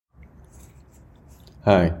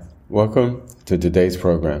Hi, welcome to today's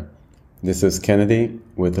program. This is Kennedy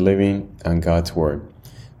with Living on God's Word.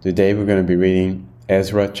 Today we're going to be reading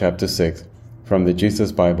Ezra chapter 6 from the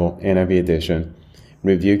Jesus Bible NIV edition,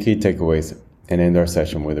 review key takeaways, and end our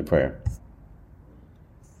session with a prayer.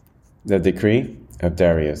 The decree of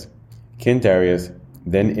Darius. King Darius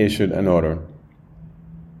then issued an order,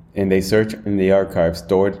 and they searched in the archives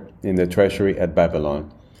stored in the treasury at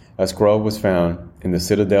Babylon. A scroll was found in the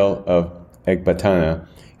citadel of Ecbatana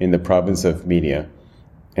in the province of Media,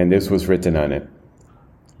 and this was written on it.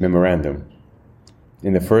 Memorandum.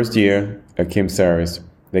 In the first year of King Cyrus,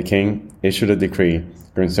 the king issued a decree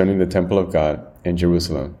concerning the temple of God in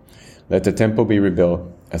Jerusalem. Let the temple be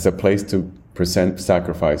rebuilt as a place to present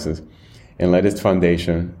sacrifices, and let its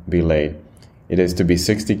foundation be laid. It is to be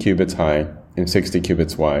 60 cubits high and 60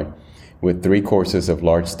 cubits wide, with 3 courses of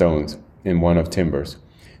large stones and 1 of timbers.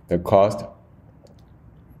 The cost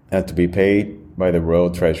had to be paid by the royal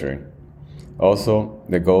treasury. Also,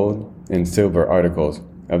 the gold and silver articles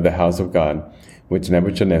of the house of God, which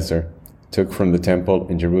Nebuchadnezzar took from the temple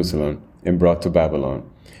in Jerusalem and brought to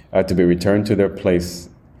Babylon, are to be returned to their place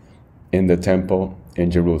in the temple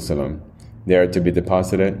in Jerusalem. They are to be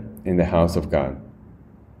deposited in the house of God.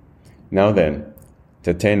 Now then,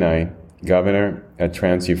 Tattenai, governor at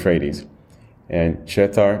Trans-Euphrates, and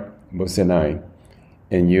Shethar-Bozenai,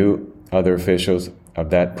 and you other officials of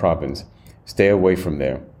that province, stay away from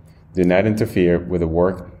there. Do not interfere with the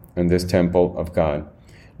work in this temple of God.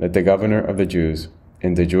 Let the governor of the Jews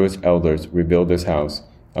and the Jewish elders rebuild this house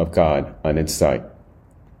of God on its site.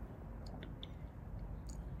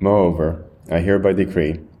 Moreover, I hereby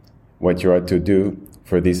decree what you are to do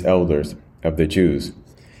for these elders of the Jews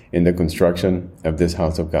in the construction of this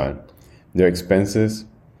house of God. Their expenses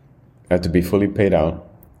are to be fully paid out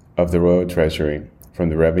of the royal treasury from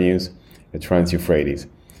the revenues at Trans-Euphrates,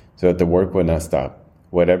 so that the work will not stop.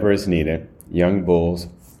 Whatever is needed, young bulls,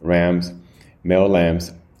 rams, male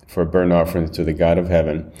lambs for burnt offerings to the God of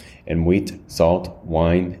heaven, and wheat, salt,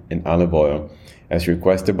 wine, and olive oil, as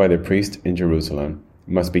requested by the priest in Jerusalem,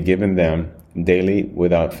 must be given them daily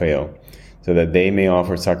without fail, so that they may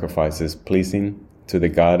offer sacrifices pleasing to the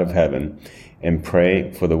God of heaven and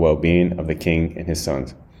pray for the well-being of the king and his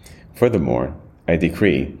sons. Furthermore, I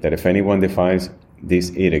decree that if anyone defies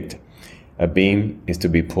this edict, a beam is to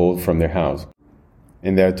be pulled from their house,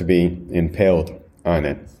 and they are to be impaled on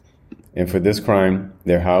it. And for this crime,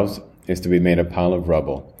 their house is to be made a pile of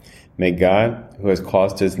rubble. May God, who has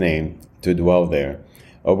caused his name to dwell there,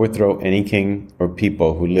 overthrow any king or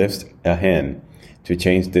people who lifts a hand to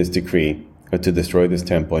change this decree or to destroy this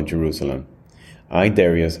temple in Jerusalem. I,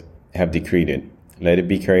 Darius, have decreed it. Let it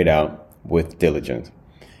be carried out with diligence.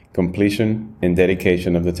 Completion and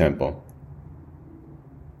dedication of the temple.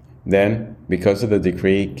 Then, because of the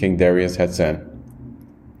decree King Darius had sent,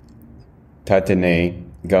 Tattenai,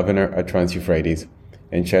 governor of Trans-Euphrates,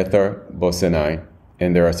 and Shethar-Bozenai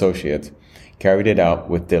and their associates carried it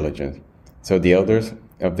out with diligence. So the elders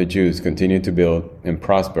of the Jews continued to build and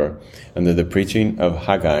prosper under the preaching of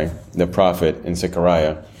Haggai the prophet and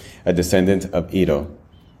Zechariah, a descendant of Iddo.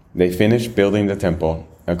 They finished building the temple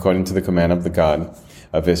according to the command of the God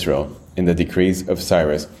of Israel in the decrees of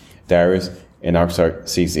Cyrus, Darius, and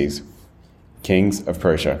Artaxerxes, kings of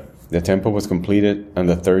Persia. The temple was completed on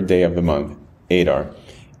the 3rd day of the month, Adar,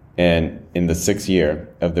 and in the 6th year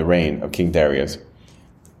of the reign of King Darius.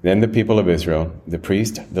 Then the people of Israel, the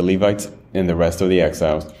priests, the Levites, and the rest of the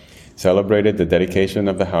exiles, celebrated the dedication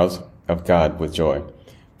of the house of God with joy.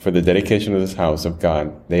 For the dedication of this house of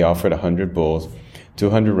God, they offered 100 bulls,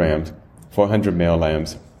 200 rams, 400 male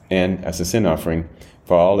lambs, and, as a sin offering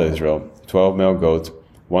for all Israel, 12 male goats,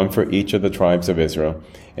 1 for each of the tribes of Israel,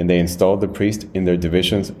 and they installed the priests in their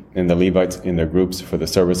divisions and the Levites in their groups for the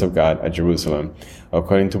service of God at Jerusalem,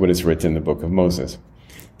 according to what is written in the book of Moses.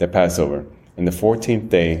 The Passover. On the 14th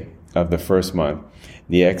day of the first month,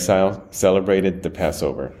 the exiles celebrated the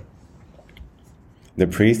Passover. The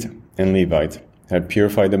priests and Levites had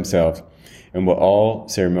purified themselves and were all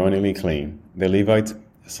ceremonially clean. The Levites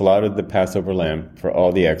slaughtered the Passover lamb for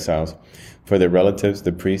all the exiles, for their relatives,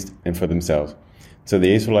 the priests, and for themselves. So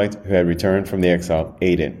the Israelites who had returned from the exile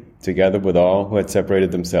ate it, together with all who had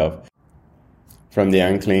separated themselves from the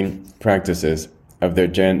unclean practices of their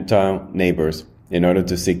Gentile neighbors in order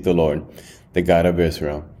to seek the Lord, the God of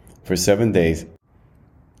Israel. For 7 days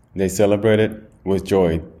they celebrated with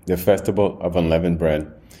joy the festival of unleavened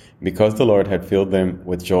bread, because the Lord had filled them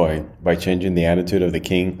with joy by changing the attitude of the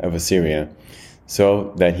king of Assyria,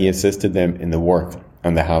 so that he assisted them in the work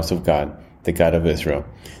on the house of God, the God of Israel.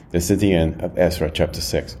 This is the end of Ezra chapter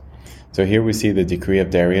 6. So here we see the decree of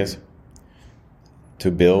Darius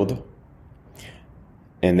to build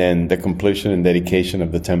and then the completion and dedication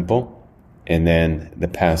of the temple, and then the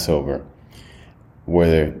Passover,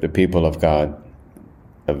 where the people of God,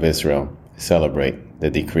 of Israel, celebrate the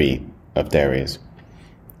decree of Darius.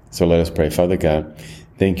 So let us pray. Father God,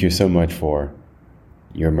 thank you so much for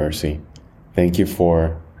your mercy. Thank you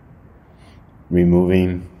for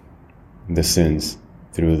removing the sins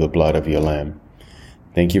through the blood of your Lamb.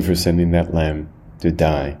 Thank you for sending that Lamb to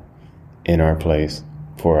die in our place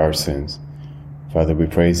for our sins. Father, we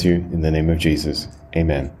praise you in the name of Jesus.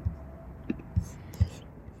 Amen.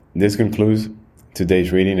 This concludes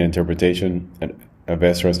today's reading and interpretation of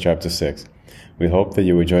Esdras chapter 6. We hope that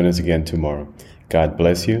you will join us again tomorrow. God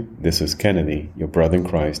bless you. This is Kennedy, your brother in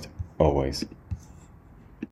Christ, always.